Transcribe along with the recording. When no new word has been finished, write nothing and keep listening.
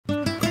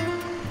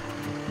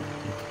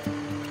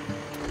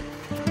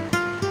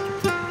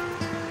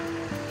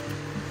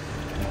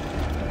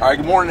All right,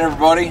 good morning,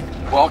 everybody.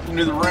 Welcome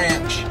to the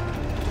ranch.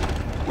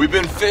 We've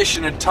been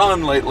fishing a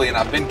ton lately, and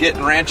I've been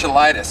getting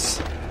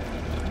ranchulitis.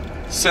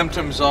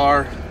 Symptoms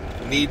are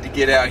need to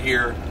get out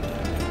here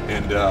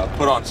and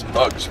put on some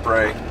bug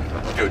spray.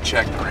 Go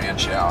check the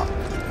ranch out.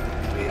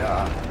 We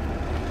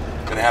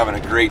been having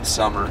a great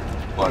summer,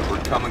 but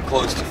we're coming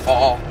close to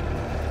fall,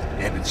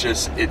 and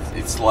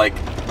it's like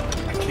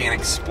I can't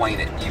explain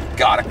it. You've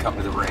got to come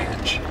to the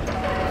ranch.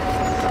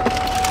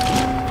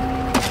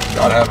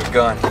 Gotta have a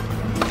gun.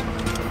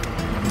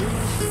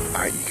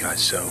 All right, you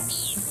guys, so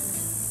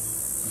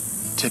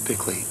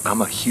typically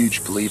I'm a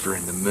huge believer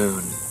in the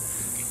moon.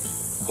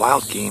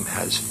 Wild game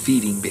has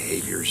feeding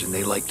behaviors, and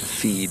they like to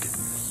feed.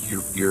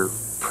 Your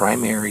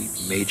primary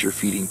major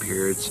feeding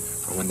periods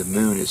are when the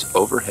moon is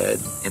overhead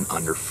and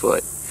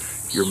underfoot.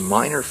 Your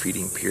minor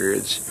feeding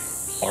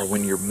periods are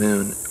when your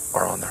moon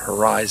are on the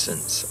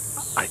horizons.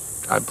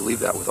 I believe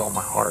that with all my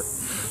heart.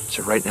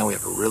 So right now we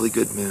have a really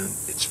good moon.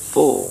 It's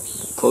full,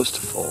 close to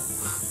full,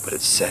 but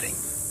it's setting.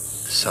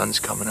 The sun's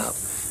coming up.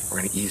 We're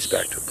going to ease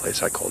back to a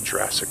place I call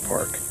Jurassic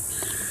Park.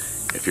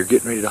 If you're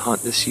getting ready to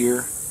hunt this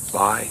year,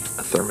 buy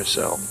a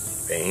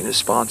Thermocell. They ain't a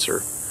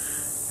sponsor,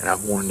 and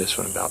I've warned this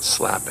one about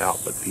slap out,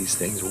 but these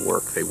things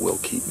work. They will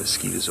keep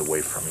mosquitoes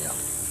away from you.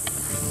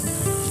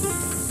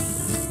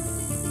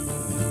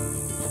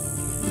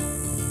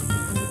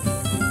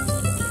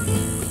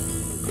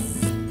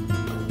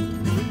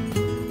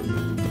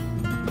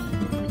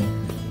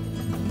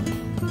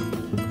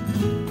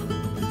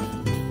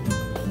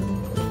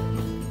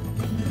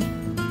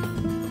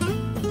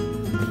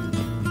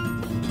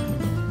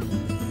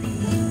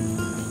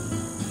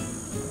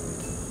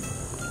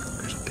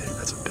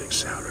 That's a big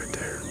sound right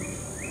there.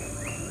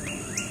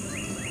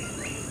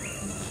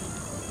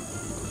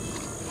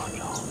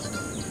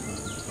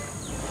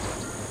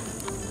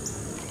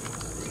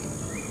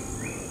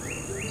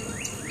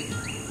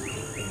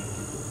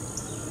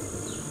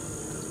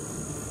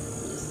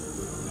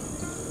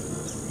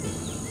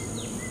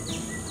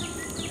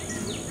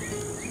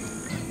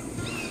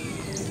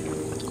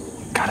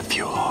 Got a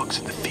few hogs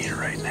in the feeder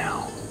right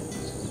now.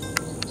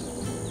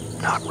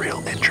 Not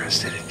real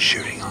interested in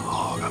shooting a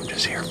hog. I'm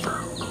just here for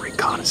a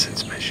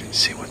reconnaissance mission,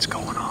 see what's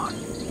going on.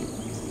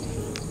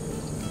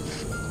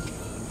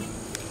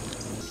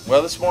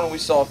 Well, this morning we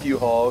saw a few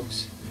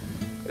hogs.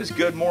 It was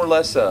good, more or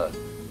less a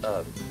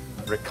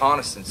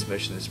reconnaissance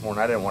mission this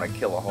morning. I didn't want to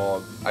kill a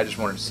hog. I just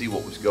wanted to see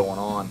what was going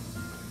on.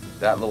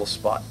 That little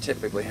spot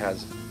typically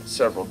has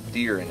several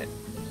deer in it,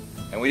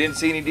 and we didn't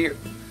see any deer.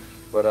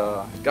 But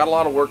got a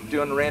lot of work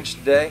doing the ranch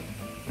today,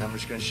 and I'm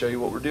just going to show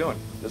you what we're doing.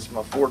 This is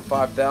my Ford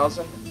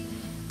 5000.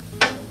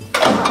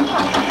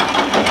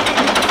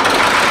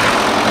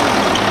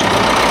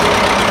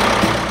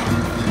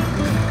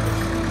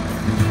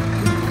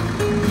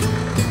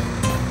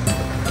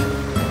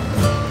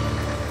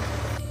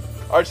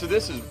 All right, so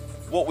this is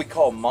what we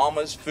call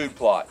Mama's food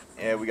plot,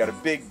 and we got a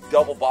big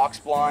double box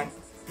blind.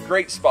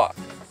 Great spot.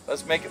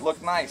 Let's make it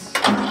look nice.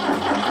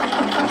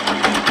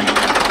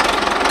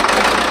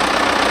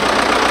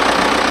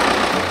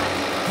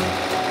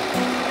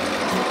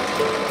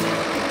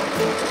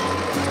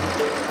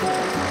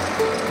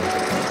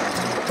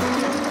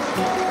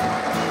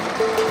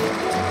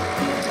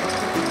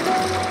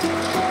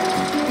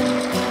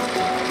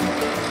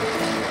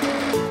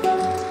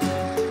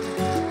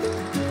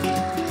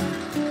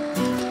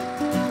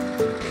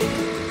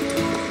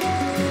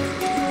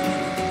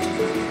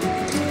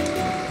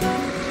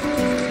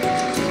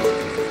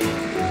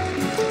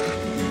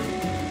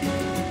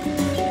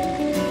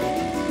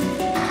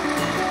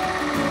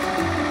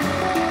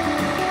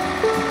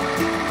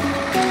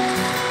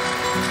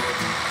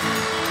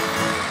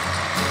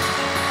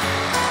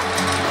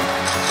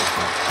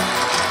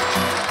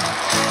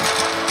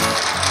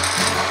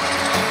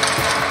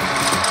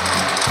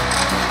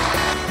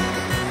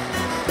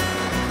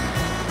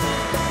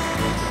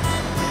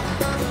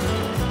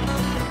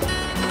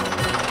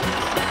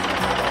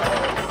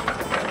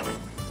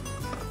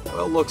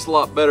 Looks a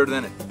lot better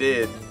than it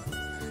did.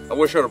 I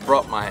wish I would have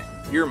brought my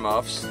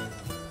earmuffs.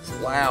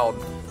 It's loud.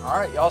 All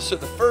right, y'all, so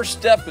the first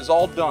step is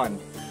all done.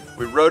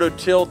 We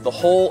rototilled the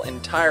whole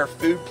entire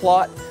food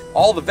plot.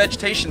 All the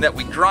vegetation that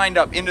we grind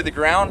up into the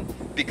ground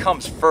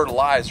becomes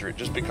fertilizer. It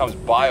just becomes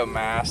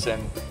biomass,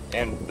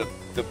 and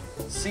the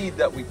seed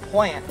that we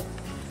plant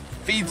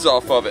feeds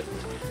off of it.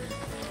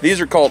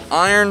 These are called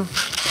iron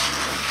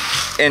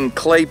and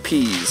clay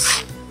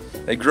peas.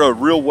 They grow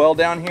real well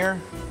down here.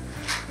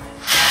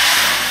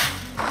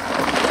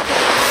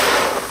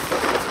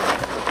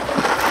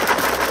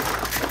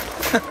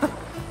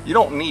 You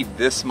don't need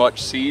this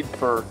much seed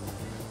for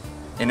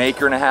an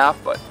acre and a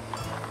half, but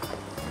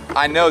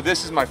I know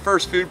this is my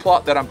first food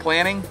plot that I'm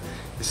planting.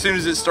 As soon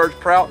as it starts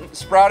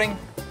sprouting,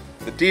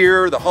 the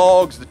deer, the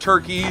hogs, the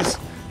turkeys,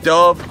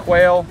 dove,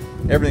 quail,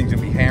 everything's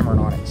gonna be hammering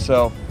on it.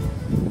 So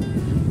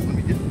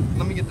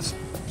let me get this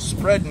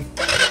spreading.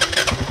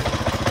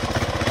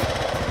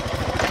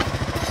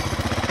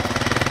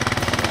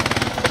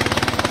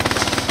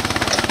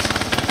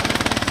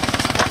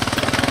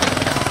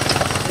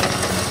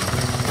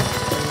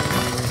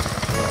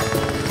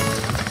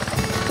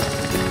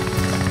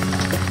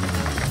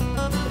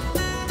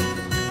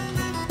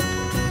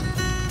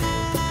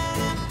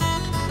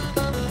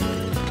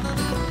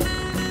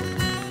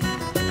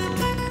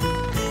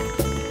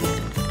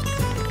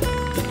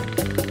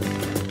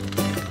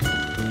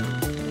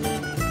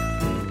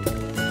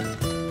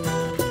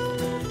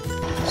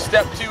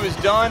 step 2 is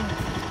done.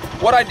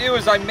 What I do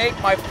is I make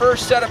my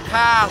first set of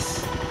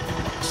pass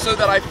so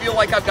that I feel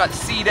like I've got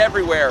seed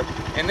everywhere.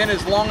 And then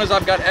as long as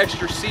I've got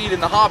extra seed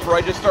in the hopper,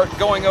 I just start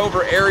going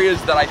over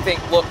areas that I think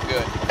look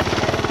good.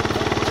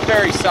 It's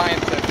very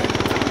scientific.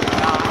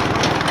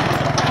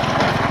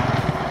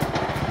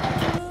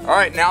 All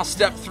right, now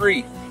step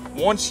 3.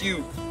 Once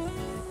you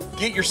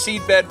get your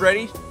seed bed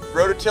ready,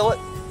 rototill it,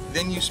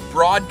 then you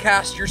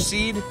broadcast your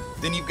seed,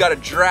 then you've got to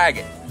drag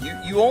it.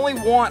 You only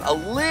want a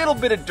little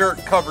bit of dirt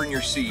covering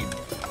your seed,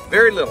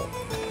 very little.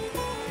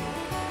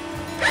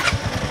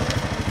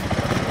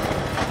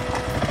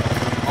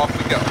 Off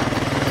we go.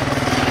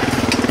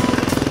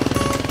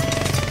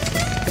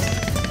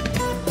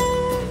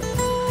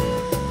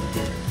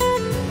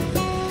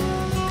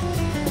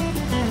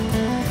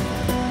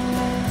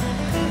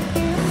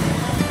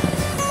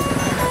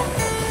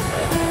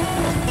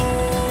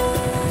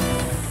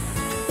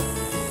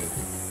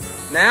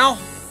 Now,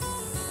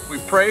 we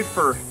pray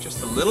for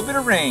just a little bit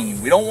of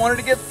rain. We don't want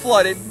it to get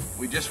flooded.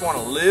 We just want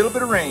a little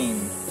bit of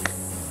rain.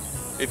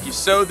 If you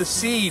sow the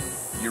seed,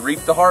 you reap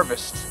the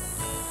harvest.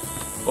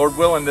 Lord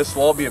willing, this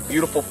will all be a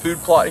beautiful food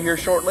plot here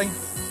shortly.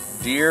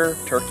 Deer,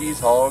 turkeys,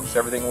 hogs,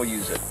 everything will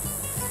use it.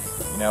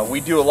 You know, we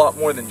do a lot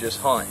more than just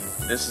hunt.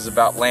 This is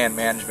about land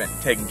management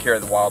and taking care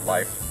of the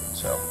wildlife.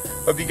 So,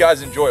 hope you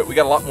guys enjoy it. We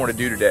got a lot more to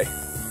do today.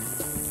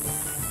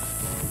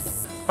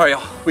 All right,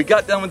 y'all, we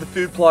got done with the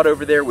food plot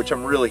over there, which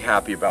I'm really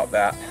happy about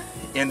that.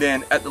 And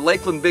then at the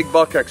Lakeland Big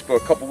Buck Expo a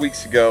couple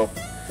weeks ago,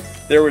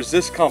 there was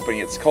this company.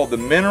 It's called the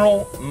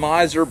Mineral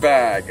Miser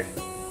Bag.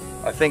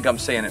 I think I'm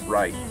saying it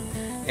right.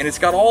 And it's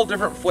got all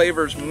different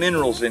flavors,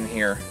 minerals in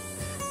here.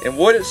 And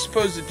what it's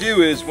supposed to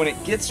do is when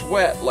it gets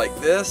wet like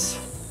this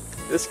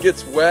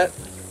gets wet.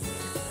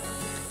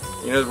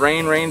 You know, the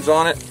rain rains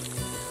on it.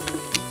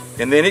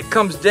 And then it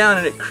comes down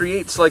and it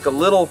creates like a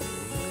little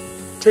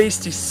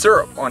tasty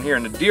syrup on here,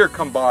 and the deer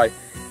come by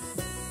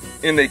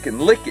and they can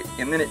lick it,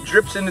 and then it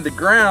drips into the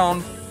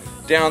ground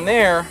down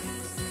there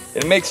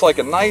and it makes like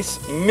a nice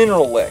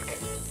mineral lick,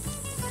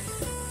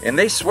 and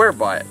they swear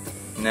by it.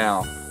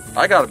 Now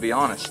I gotta be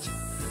honest,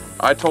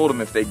 I told them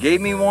if they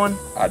gave me one,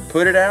 I'd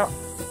put it out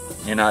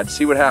and I'd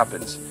see what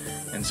happens.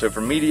 And so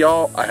for me to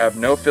y'all, I have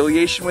no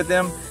affiliation with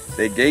them.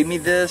 They gave me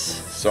this,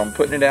 so I'm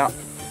putting it out.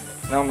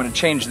 Now I'm gonna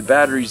change the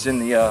batteries in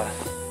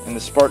the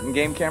Spartan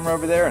game camera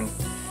over there, and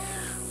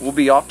we'll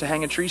be off to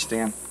hang a tree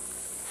stand.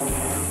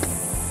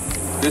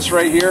 This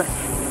right here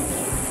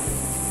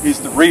is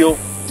the real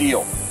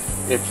deal.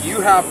 If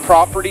you have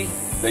property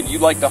that you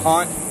like to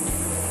hunt,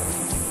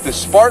 the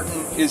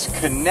Spartan is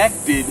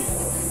connected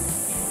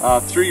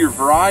through your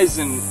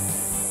Verizon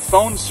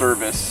phone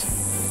service,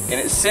 and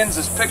it sends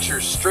us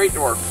pictures straight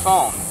to our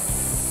phone.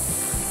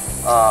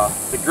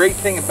 The great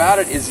thing about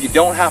it is you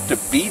don't have to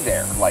be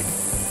there. Like,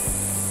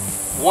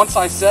 once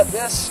I set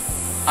this,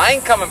 I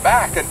ain't coming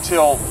back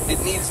until it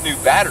needs new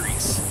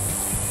batteries.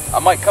 I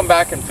might come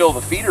back and fill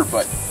the feeder,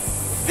 but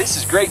this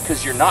is great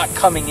because you're not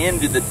coming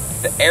into the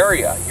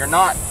area. You're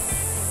not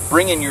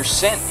bringing your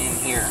scent in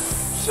here.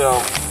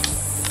 So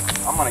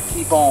I'm gonna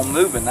keep on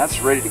moving.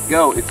 That's ready to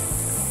go.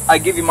 I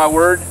give you my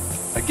word,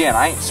 again,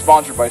 I ain't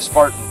sponsored by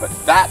Spartan, but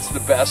that's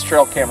the best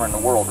trail camera in the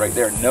world right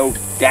there, no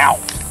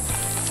doubt.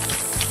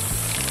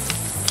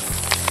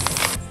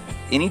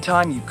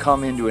 Anytime you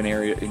come into an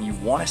area and you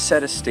want to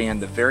set a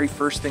stand, the very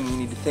first thing you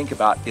need to think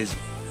about is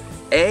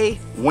A,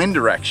 wind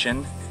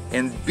direction,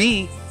 and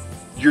B,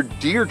 your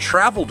deer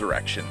travel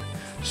direction.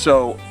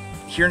 So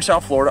here in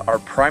South Florida, our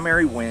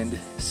primary wind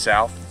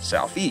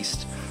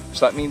south-southeast.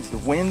 So that means the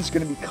wind's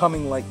going to be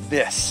coming like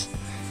this.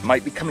 It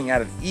might be coming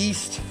out of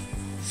east,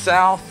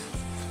 south,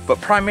 but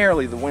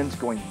primarily the wind's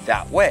going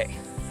that way.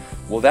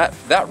 Well,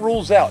 that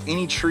rules out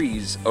any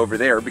trees over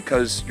there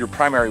because your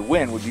primary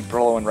wind would be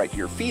blowing right to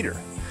your feeder.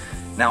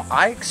 Now,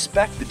 I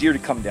expect the deer to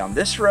come down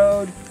this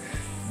road,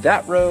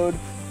 that road,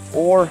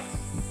 or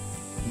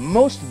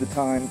most of the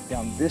time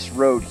down this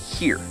road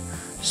here.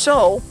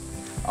 So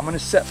I'm gonna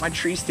set my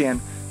tree stand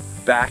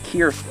back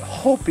here,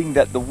 hoping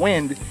that the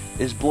wind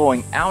is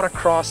blowing out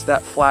across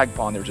that flag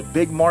pond. There's a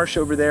big marsh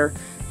over there,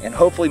 and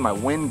hopefully my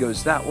wind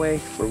goes that way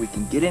where we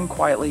can get in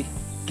quietly,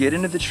 get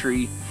into the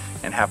tree,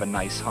 and have a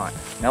nice hunt.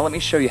 Now let me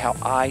show you how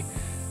I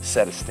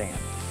set a stand.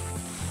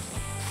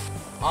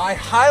 I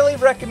highly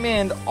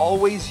recommend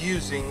always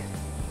using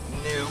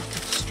new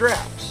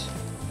straps.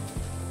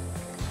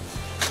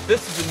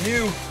 This is a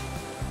new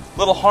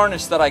little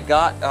harness that I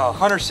got.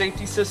 Hunter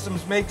Safety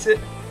Systems makes it,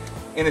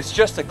 and it's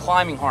just a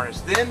climbing harness.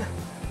 Then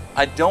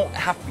I don't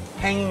have to be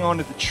hanging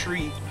onto the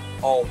tree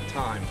all the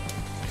time.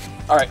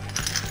 All right,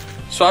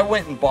 so I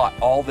went and bought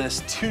all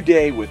this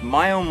today with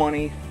my own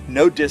money,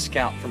 no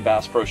discount from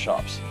Bass Pro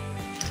Shops.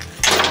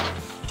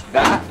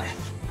 That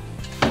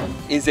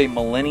is a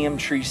Millennium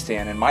tree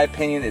stand. In my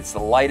opinion, it's the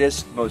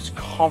lightest, most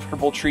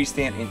comfortable tree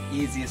stand and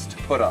easiest to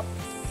put up.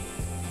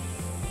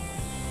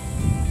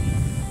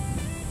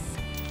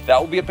 That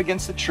will be up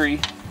against the tree,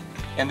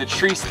 and the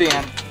tree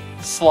stand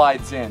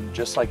slides in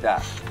just like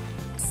that.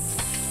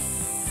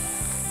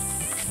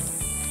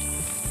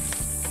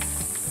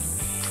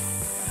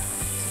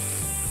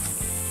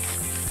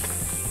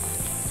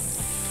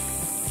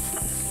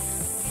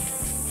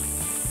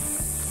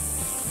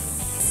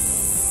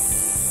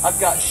 I've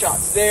got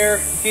shots there,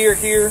 here,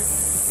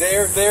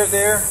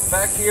 there,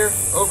 back here,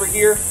 over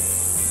here.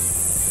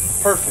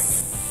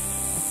 Perfect.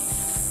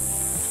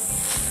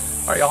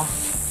 All right, y'all.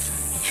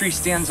 Tree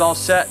stand's all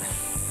set.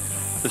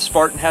 The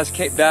Spartan has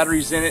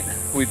batteries in it.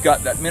 We've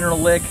got that mineral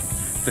lick.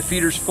 The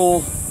feeder's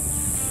full.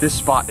 This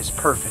spot is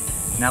perfect.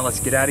 Now let's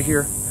get out of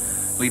here.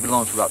 Leave it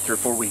alone for about 3 or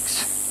 4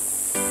 weeks.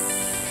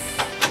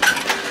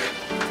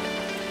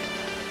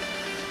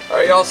 All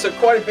right, y'all, so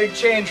quite a big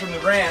change from the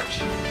ranch.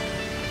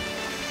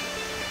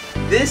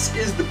 This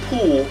is the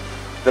pool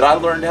that I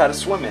learned how to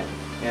swim in.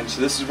 And so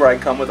this is where I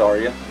come with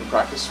Aria and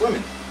practice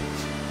swimming.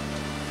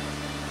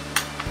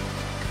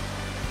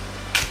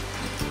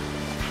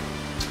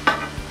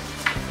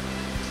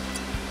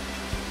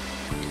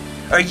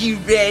 Are you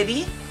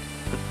ready?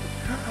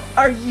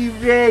 Are you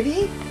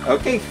ready?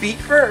 Okay, feet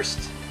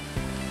first.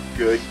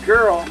 Good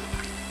girl.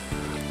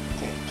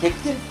 Okay, kick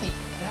them feet.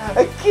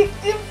 Kick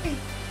them feet.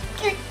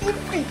 Kick them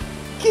feet.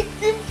 Kick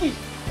them feet.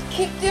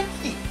 Kick them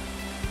feet.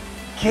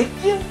 Kick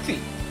them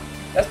feet.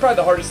 That's probably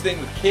the hardest thing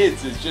with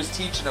kids, is just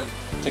teaching them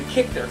to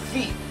kick their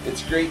feet.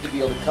 It's great to be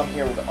able to come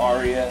here with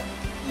Aria,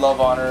 love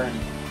on her, and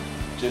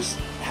just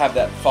have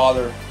that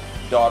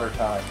father-daughter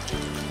time.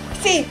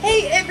 Say,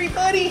 hey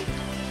everybody.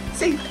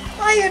 Say,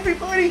 hi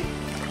everybody.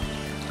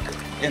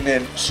 And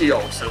then she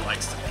also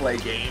likes to play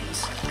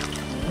games.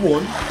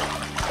 1,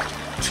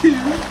 2,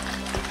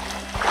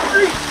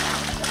 3.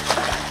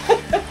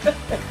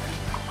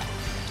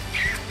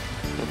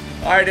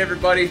 All right,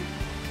 everybody.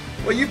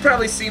 Well, you've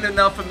probably seen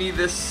enough of me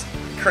this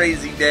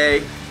crazy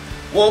day.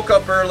 Woke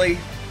up early,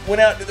 went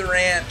out to the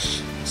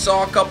ranch,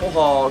 saw a couple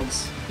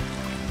hogs,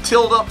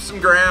 tilled up some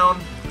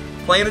ground,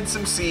 planted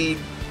some seed,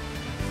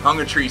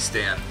 hung a tree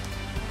stand.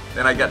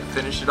 Then I got to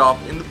finish it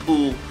off in the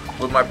pool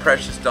with my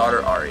precious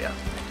daughter, Aria.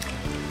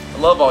 I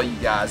love all you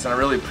guys, and I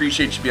really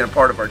appreciate you being a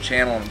part of our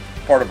channel and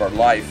part of our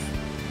life.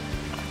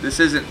 This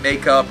isn't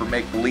make-up or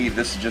make-believe,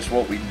 this is just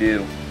what we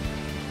do.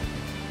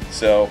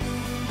 So,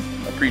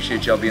 I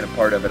appreciate y'all being a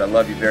part of it. I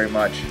love you very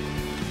much.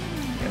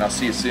 And I'll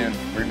see you soon.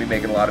 We're going to be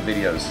making a lot of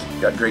videos.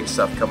 Got great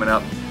stuff coming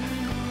up.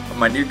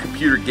 My new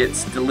computer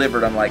gets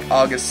delivered on like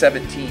August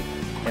 17th.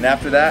 And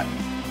after that,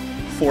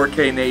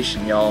 4K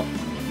Nation, y'all.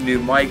 New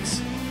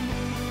mics,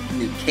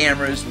 new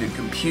cameras, new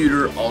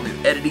computer, all new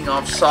editing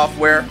off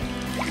software.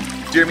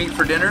 Deer Meat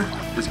for Dinner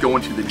is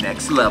going to the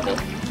next level.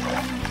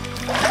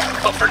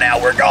 But for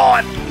now, we're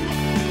gone.